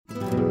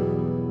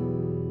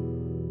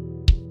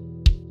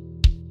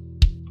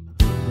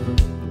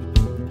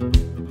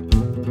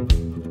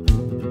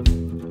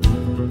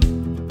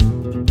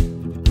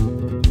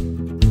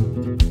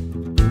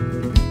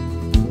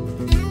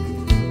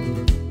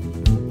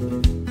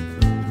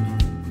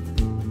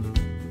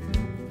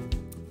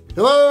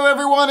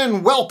everyone,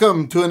 and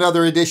welcome to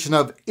another edition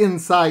of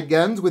Inside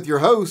Guns with your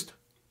host,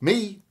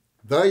 me,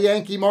 the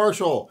Yankee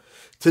Marshal.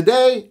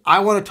 Today, I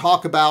want to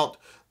talk about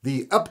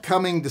the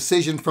upcoming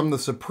decision from the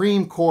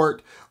Supreme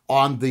Court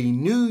on the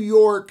New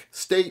York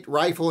State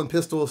Rifle and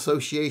Pistol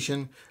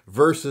Association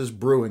versus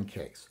Bruen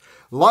case.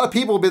 A lot of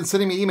people have been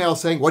sending me emails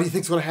saying, what do you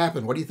think's going to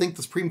happen? What do you think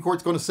the Supreme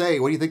Court's going to say?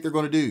 What do you think they're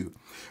going to do?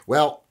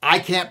 Well, I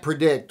can't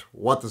predict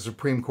what the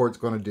Supreme Court's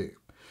going to do.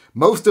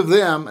 Most of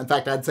them, in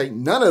fact, I'd say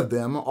none of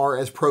them are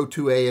as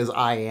pro-2A as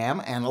I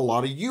am, and a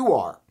lot of you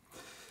are.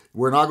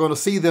 We're not going to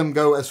see them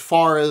go as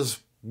far as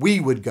we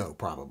would go,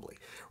 probably.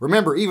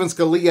 Remember, even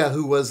Scalia,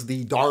 who was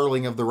the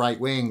darling of the right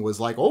wing,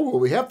 was like, oh, well,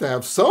 we have to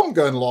have some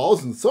gun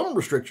laws and some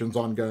restrictions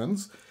on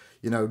guns,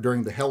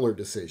 during the Heller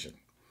decision.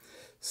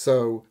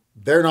 So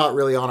they're not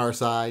really on our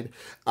side.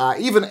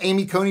 Even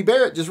Amy Coney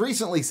Barrett just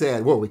recently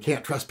said, well, we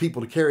can't trust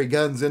people to carry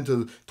guns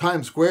into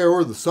Times Square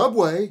or the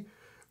subway,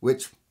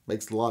 which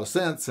makes a lot of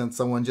sense since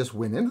someone just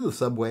went into the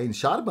subway and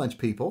shot a bunch of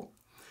people,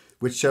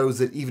 which shows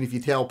that even if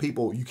you tell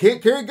people you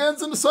can't carry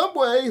guns in the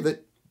subway,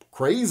 that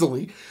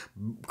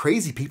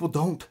crazy people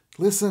don't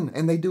listen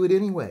and they do it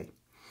anyway.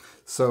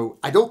 So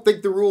I don't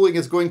think the ruling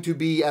is going to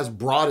be as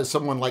broad as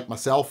someone like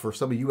myself or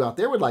some of you out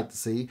there would like to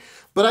see,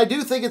 but I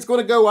do think it's going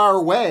to go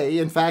our way.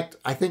 In fact,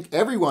 I think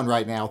everyone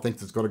right now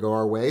thinks it's going to go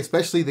our way,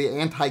 especially the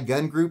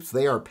anti-gun groups.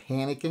 They are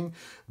panicking.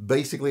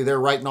 Basically,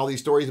 they're writing all these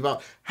stories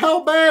about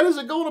how bad is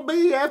it going to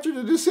be after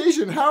the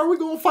decision? How are we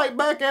going to fight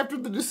back after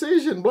the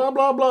decision? Blah,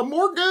 blah, blah.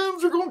 More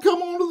guns are going to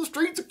come onto the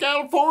streets of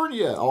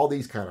California. All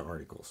these kind of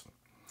articles.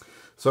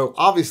 So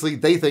obviously,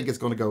 they think it's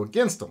going to go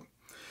against them.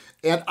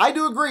 And I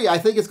do agree. I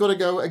think it's going to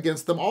go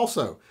against them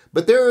also.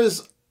 But there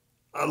is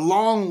a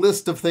long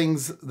list of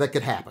things that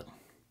could happen.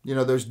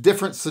 There's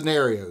different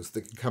scenarios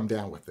that could come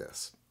down with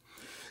this.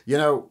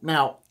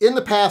 Now, in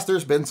the past,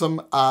 there's been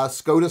some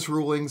SCOTUS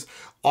rulings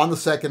on the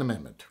Second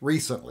Amendment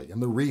recently, in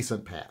the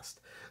recent past.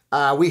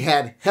 We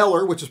had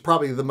Heller, which is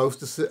probably the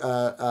most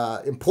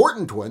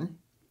important one.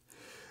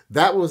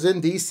 That was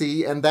in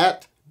D.C., and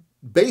that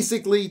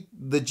basically,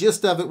 the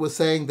gist of it was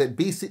saying that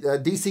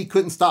D.C.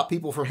 couldn't stop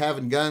people from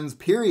having guns,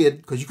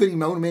 period, because you couldn't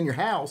even own them in your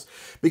house,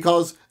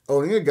 because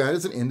owning a gun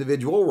is an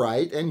individual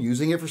right, and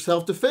using it for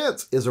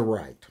self-defense is a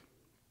right.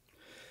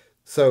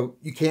 So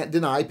you can't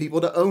deny people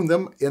to own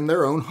them in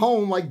their own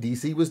home like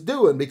D.C. was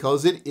doing,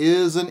 because it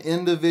is an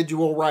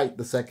individual right,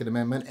 the Second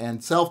Amendment,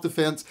 and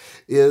self-defense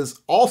is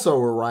also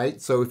a right.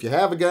 So if you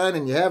have a gun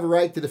and you have a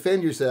right to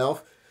defend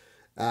yourself,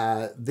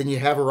 then you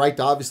have a right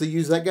to obviously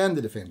use that gun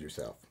to defend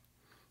yourself.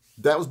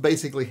 That was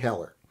basically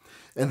Heller.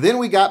 And then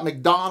we got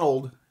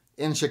McDonald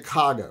in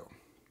Chicago.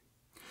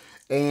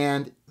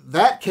 And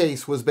that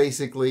case was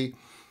basically,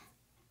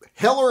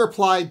 Heller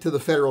applied to the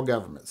federal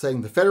government,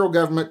 saying the federal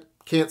government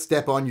can't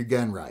step on your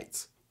gun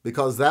rights,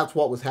 because that's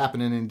what was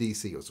happening in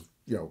D.C. It was,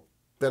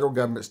 federal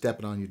government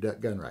stepping on your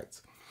gun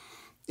rights.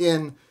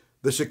 In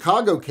the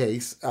Chicago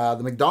case,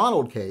 the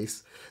McDonald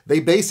case,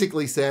 they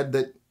basically said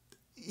that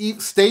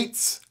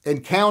states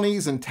and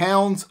counties and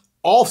towns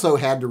also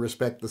had to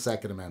respect the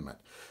Second Amendment.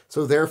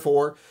 So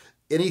therefore,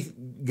 any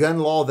gun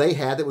law they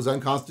had that was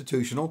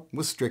unconstitutional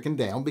was stricken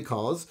down,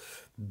 because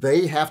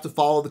they have to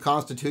follow the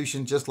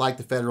Constitution just like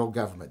the federal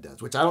government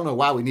does, which I don't know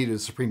why we needed a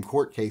Supreme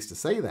Court case to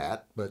say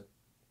that, but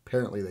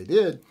apparently they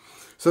did.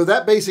 So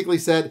that basically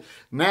said,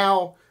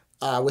 now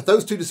with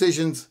those two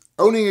decisions,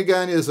 owning a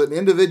gun is an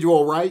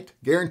individual right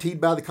guaranteed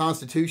by the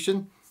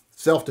Constitution.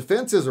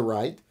 Self-defense is a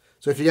right.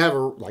 So if you have,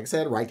 like I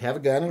said, a right to have a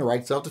gun and a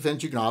right to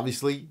self-defense, you can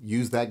obviously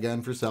use that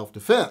gun for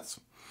self-defense.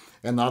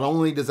 And not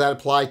only does that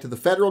apply to the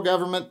federal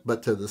government,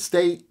 but to the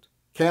state,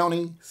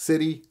 county,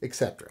 city,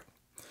 etc.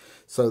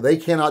 So they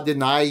cannot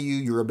deny you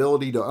your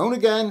ability to own a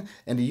gun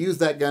and to use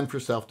that gun for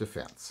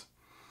self-defense.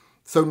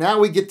 So now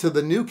we get to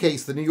the new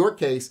case, the New York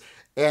case,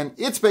 and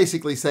it's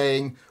basically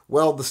saying,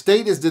 well, the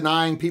state is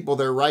denying people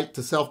their right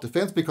to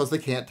self-defense because they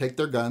can't take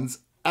their guns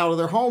out of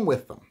their home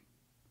with them.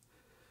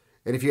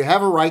 And if you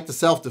have a right to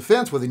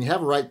self-defense, well, then you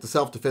have a right to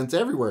self-defense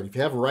everywhere. And if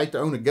you have a right to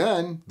own a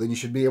gun, then you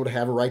should be able to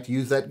have a right to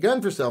use that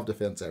gun for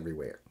self-defense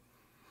everywhere.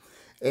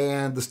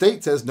 And the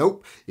state says,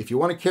 nope, if you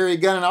want to carry a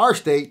gun in our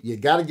state, you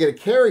got to get a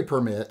carry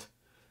permit.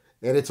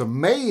 And it's a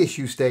May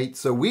issue state,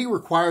 so we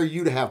require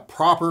you to have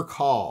proper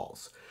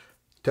cause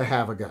to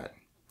have a gun.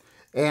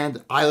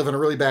 And I live in a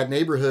really bad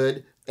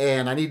neighborhood,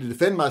 and I need to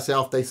defend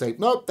myself. They say,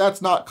 nope,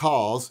 that's not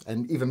cause.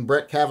 And even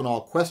Brett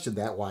Kavanaugh questioned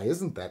that. Why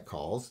isn't that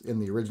cause in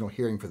the original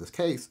hearing for this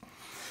case?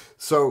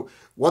 So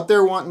what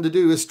they're wanting to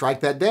do is strike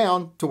that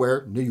down to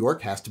where New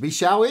York has to be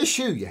shall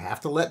issue. You have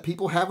to let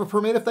people have a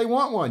permit if they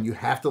want one. You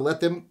have to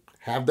let them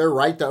have their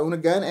right to own a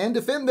gun and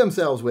defend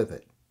themselves with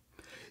it,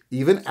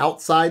 even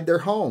outside their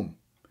home.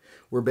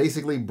 We're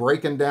basically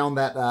breaking down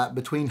that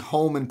between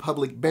home and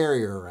public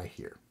barrier right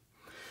here.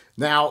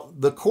 Now,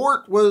 the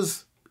court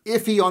was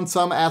iffy on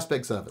some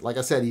aspects of it. Like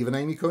I said, even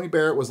Amy Coney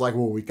Barrett was like,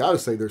 well, we got to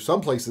say there's some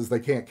places they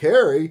can't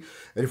carry.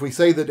 And if we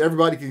say that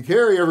everybody can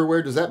carry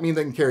everywhere, does that mean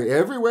they can carry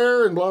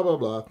everywhere? And blah, blah,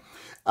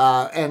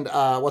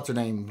 blah. What's her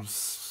name?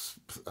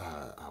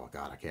 Oh,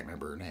 God, I can't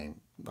remember her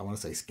name. I want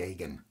to say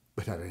Skagen.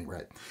 But at any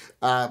rate,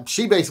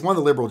 she based one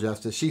of the liberal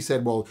justices. She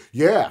said, well,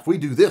 yeah, if we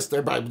do this,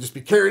 everybody would just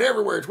be carried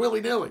everywhere. It's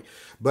willy-nilly.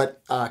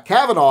 But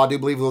Kavanaugh, I do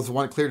believe, was the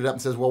one that cleared it up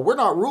and says, well, we're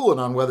not ruling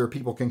on whether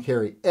people can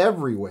carry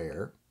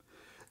everywhere.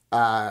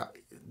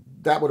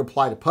 That would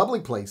apply to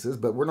public places,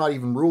 but we're not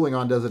even ruling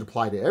on does it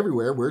apply to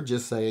everywhere. We're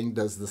just saying,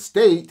 does the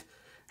state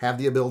have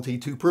the ability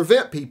to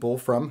prevent people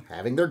from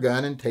having their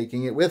gun and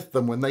taking it with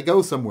them when they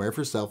go somewhere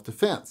for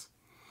self-defense?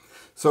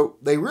 So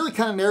they really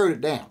kind of narrowed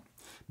it down.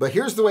 But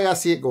here's the way I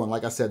see it going.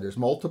 Like I said, there's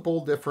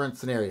multiple different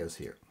scenarios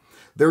here.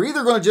 They're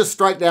either going to just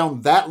strike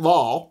down that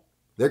law.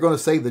 They're going to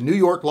say the New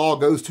York law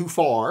goes too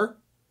far,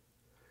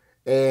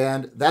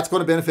 and that's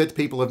going to benefit the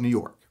people of New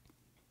York.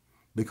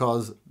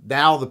 Because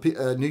now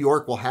New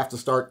York will have to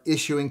start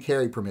issuing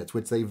carry permits,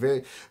 which they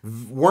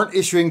weren't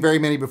issuing very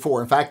many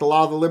before. In fact,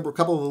 a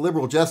couple of the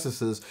liberal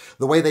justices,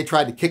 the way they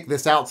tried to kick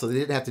this out so they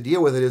didn't have to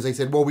deal with it is they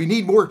said, well, we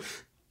need more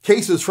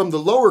cases from the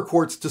lower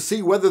courts to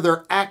see whether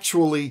they're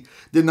actually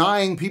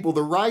denying people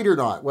the right or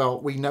not.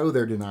 Well, we know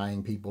they're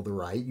denying people the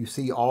right. You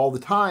see all the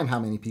time how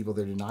many people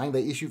they're denying.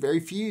 They issue very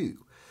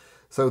few.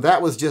 So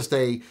that was just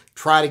a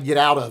try to get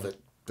out of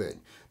it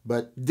thing.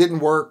 But didn't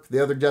work.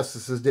 The other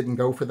justices didn't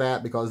go for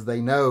that because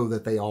they know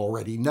that they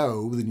already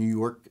know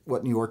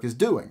what New York is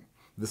doing.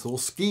 This little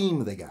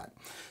scheme they got.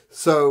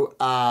 So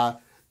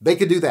they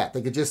could do that.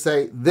 They could just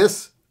say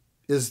this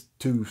is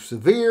too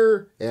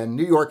severe and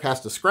New York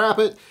has to scrap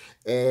it,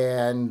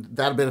 and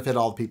that'll benefit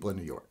all the people in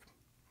New York.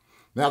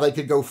 Now they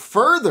could go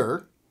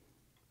further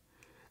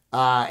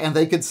and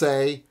they could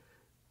say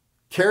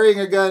carrying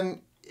a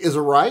gun is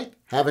a right,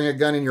 having a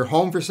gun in your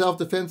home for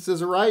self-defense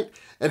is a right,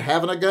 and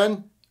having a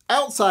gun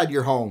outside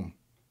your home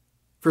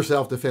for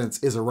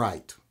self-defense is a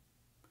right.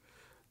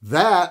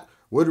 That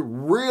would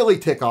really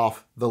tick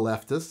off the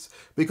leftists,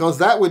 because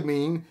that would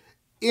mean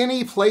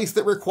any place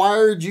that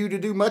required you to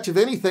do much of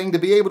anything to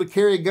be able to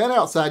carry a gun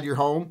outside your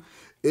home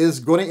is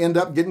going to end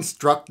up getting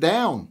struck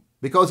down.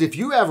 Because if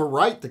you have a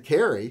right to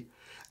carry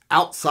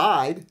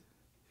outside,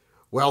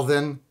 well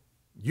then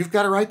you've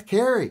got a right to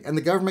carry, and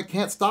the government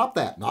can't stop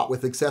that. Not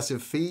with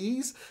excessive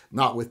fees,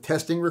 not with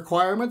testing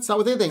requirements, not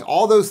with anything.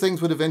 All those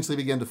things would eventually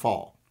begin to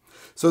fall.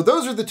 So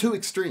those are the two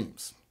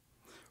extremes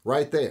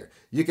right there.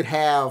 You could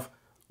have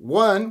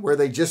one where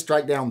they just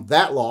strike down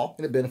that law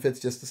and it benefits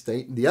just the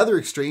state. And the other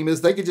extreme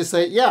is they could just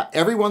say, yeah,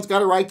 everyone's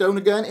got a right to own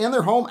a gun in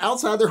their home,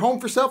 outside their home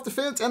for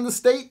self-defense, and the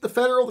state, the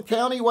federal, the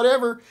county,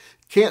 whatever,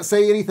 can't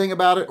say anything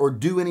about it or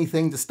do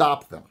anything to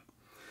stop them.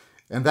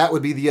 And that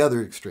would be the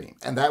other extreme.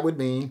 And that would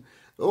mean,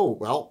 oh,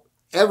 well,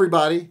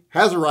 everybody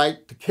has a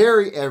right to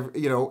carry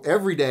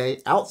every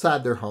day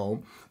outside their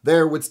home.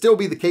 There would still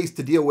be the case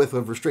to deal with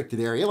a restricted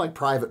area like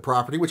private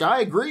property, which I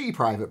agree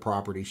private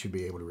property should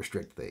be able to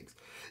restrict things.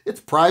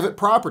 It's private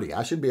property.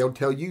 I should be able to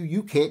tell you,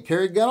 you can't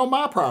carry a gun on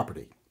my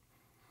property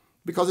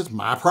because it's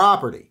my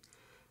property.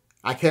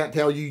 I can't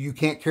tell you, you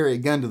can't carry a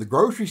gun to the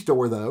grocery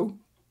store, though.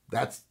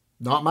 That's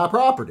not my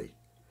property.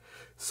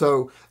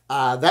 So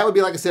that would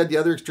be, like I said, the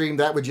other extreme.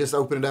 That would just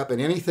open it up, and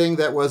anything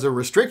that was a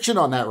restriction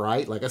on that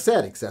right, like I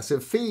said,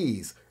 excessive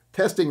fees,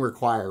 testing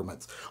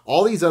requirements,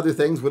 all these other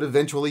things would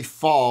eventually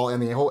fall,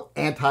 and the whole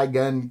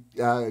anti-gun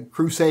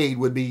crusade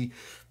would be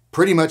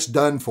pretty much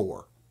done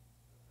for.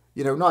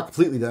 Not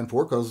completely done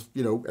for, because,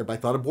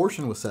 everybody thought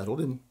abortion was settled,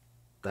 and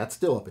that's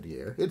still up in the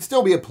air. It'd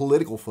still be a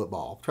political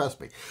football,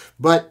 trust me.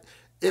 But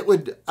it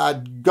would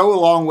go a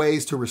long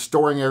ways to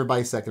restoring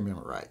everybody's Second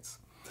Amendment rights.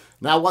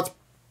 Now, what's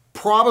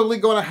probably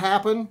going to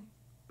happen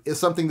is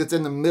something that's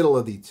in the middle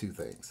of these two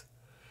things.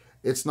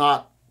 It's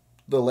not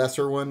the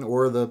lesser one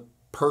or the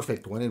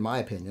perfect one, in my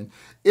opinion.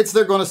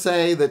 They're going to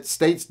say that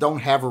states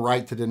don't have a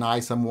right to deny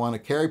someone a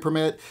carry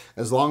permit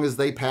as long as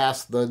they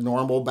pass the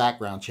normal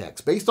background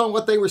checks. Based on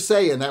what they were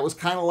saying, that was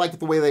kind of like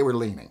the way they were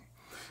leaning.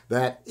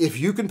 That if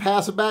you can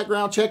pass a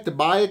background check to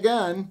buy a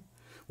gun,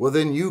 well,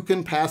 then you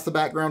can pass the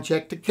background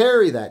check to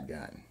carry that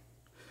gun.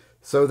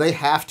 So they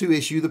have to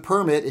issue the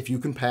permit if you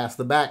can pass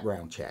the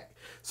background check.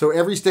 So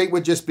every state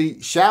would just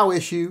be shall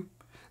issue.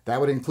 That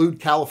would include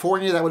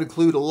California. That would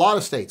include a lot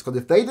of states. Because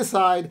if they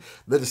decide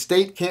that a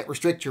state can't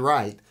restrict your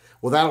right,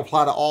 well, that'll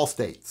apply to all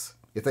states.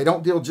 If they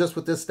don't deal just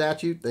with this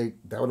statute,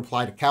 that would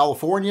apply to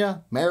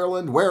California,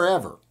 Maryland,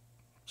 wherever,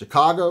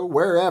 Chicago,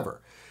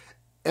 wherever.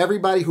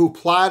 Everybody who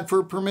applied for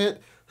a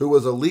permit, who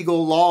was a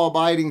legal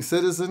law-abiding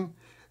citizen,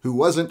 who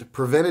wasn't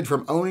prevented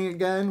from owning a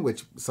gun,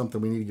 which is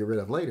something we need to get rid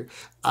of later,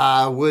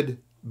 would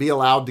be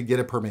allowed to get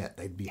a permit.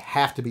 They'd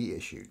have to be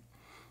issued.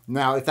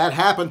 Now, if that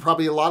happened,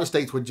 probably a lot of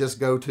states would just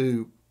go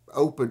to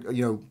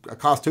open, a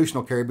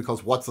constitutional carry,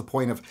 because what's the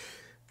point of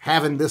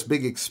having this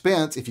big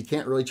expense if you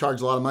can't really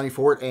charge a lot of money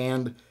for it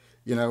and,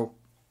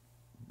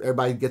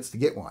 everybody gets to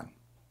get one.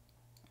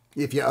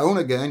 If you own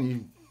a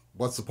gun,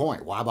 what's the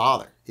point? Why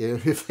bother?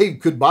 If they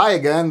could buy a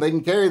gun, they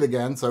can carry the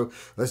gun, so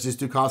let's just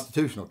do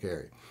constitutional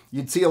carry.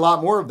 You'd see a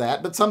lot more of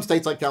that, but some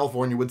states like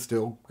California would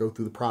still go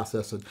through the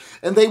process,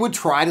 and they would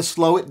try to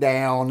slow it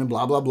down and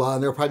blah, blah, blah.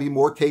 And there'll probably be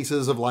more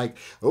cases of like,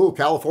 oh,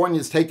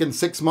 California's taken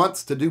 6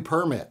 months to do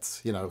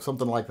permits,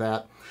 something like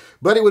that.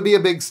 But it would be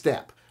a big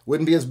step.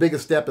 Wouldn't be as big a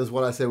step as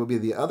what I said would be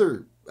the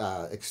other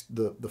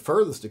the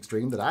furthest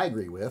extreme that I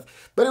agree with,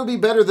 but it would be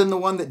better than the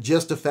one that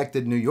just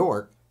affected New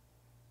York.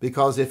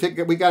 Because if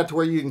we got it to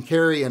where you can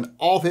carry in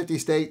all 50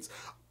 states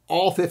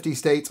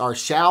are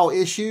shall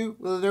issue,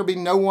 well, there'll be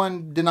no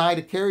one denied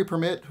a carry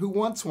permit who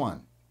wants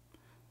one.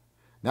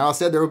 Now, I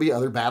said there will be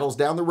other battles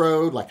down the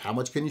road, like how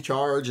much can you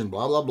charge and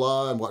blah, blah,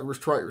 blah, and what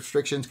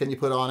restrictions can you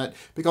put on it,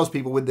 because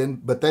people would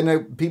then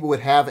people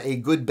would have a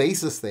good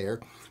basis there,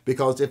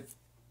 because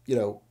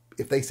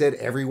if they said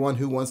everyone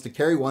who wants to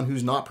carry one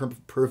who's not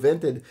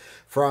prevented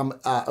from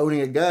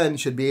owning a gun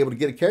should be able to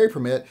get a carry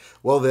permit,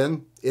 well,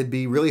 then it'd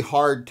be really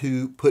hard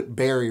to put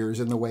barriers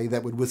in the way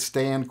that would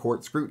withstand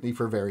court scrutiny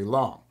for very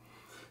long.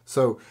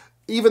 So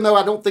even though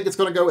I don't think it's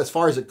going to go as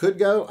far as it could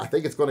go, I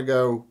think it's going to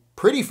go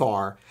pretty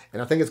far,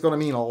 and I think it's going to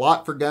mean a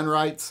lot for gun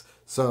rights.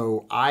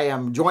 So I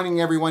am joining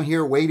everyone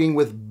here, waiting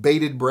with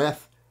bated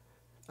breath.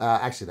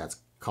 Actually, that's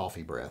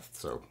coffee breath,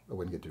 so I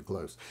wouldn't get too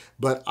close.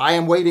 But I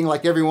am waiting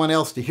like everyone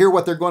else to hear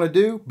what they're going to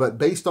do. But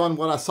based on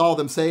what I saw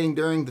them saying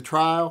during the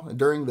trial and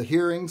during the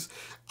hearings,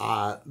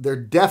 they're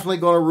definitely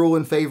going to rule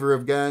in favor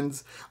of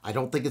guns. I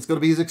don't think it's going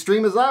to be as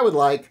extreme as I would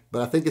like,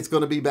 but I think it's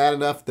going to be bad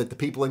enough that the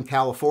people in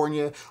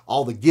California,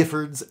 all the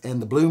Giffords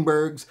and the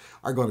Bloombergs,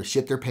 are going to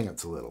shit their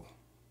pants a little.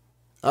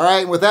 All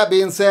right, and with that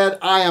being said,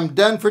 I am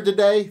done for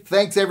today.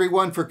 Thanks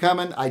everyone for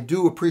coming. I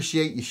do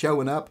appreciate you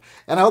showing up,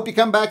 and I hope you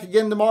come back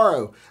again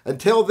tomorrow.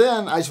 Until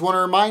then, I just want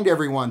to remind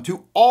everyone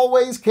to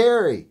always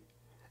carry.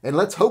 And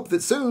let's hope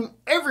that soon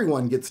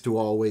everyone gets to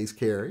always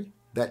carry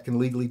that can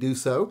legally do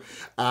so.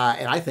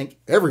 And I think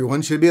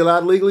everyone should be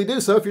allowed to legally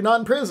do so if you're not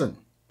in prison.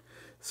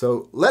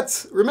 So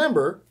let's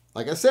remember,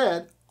 like I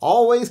said,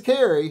 always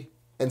carry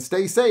and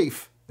stay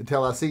safe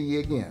until I see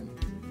you again.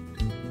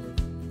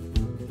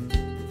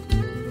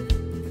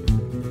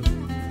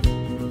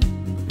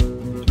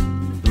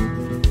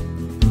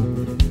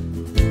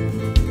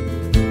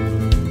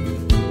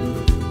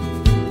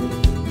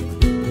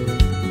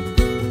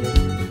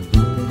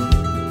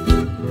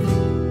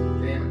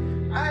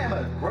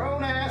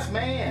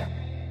 Man.